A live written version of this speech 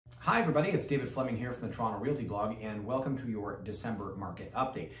Hi everybody, it's David Fleming here from the Toronto Realty blog, and welcome to your December market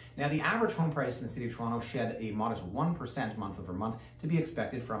update. Now, the average home price in the city of Toronto shed a modest 1% month over month, to be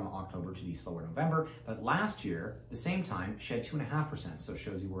expected from October to the slower November, but last year, the same time, shed 2.5%, so it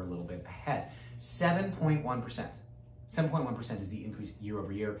shows you we're a little bit ahead. 7.1%. 7.1% is the increase year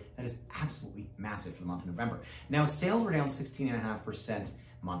over year. That is absolutely massive for the month of November. Now, sales were down 16.5%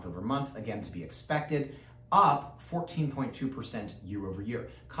 month over month, again to be expected, up 14.2% year over year.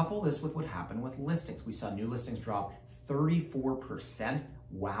 Couple this with what happened with listings. We saw new listings drop 34%,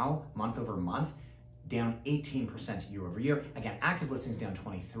 wow, month over month, down 18% year over year. Again, active listings down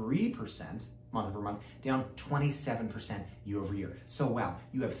 23% month over month, down 27% year over year. So wow,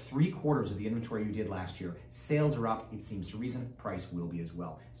 you have 3/4 of the inventory you did last year. Sales are up, it seems to reason, price will be as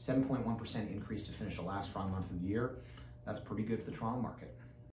well. 7.1% increase to finish the last strong month of the year. That's pretty good for the Toronto market.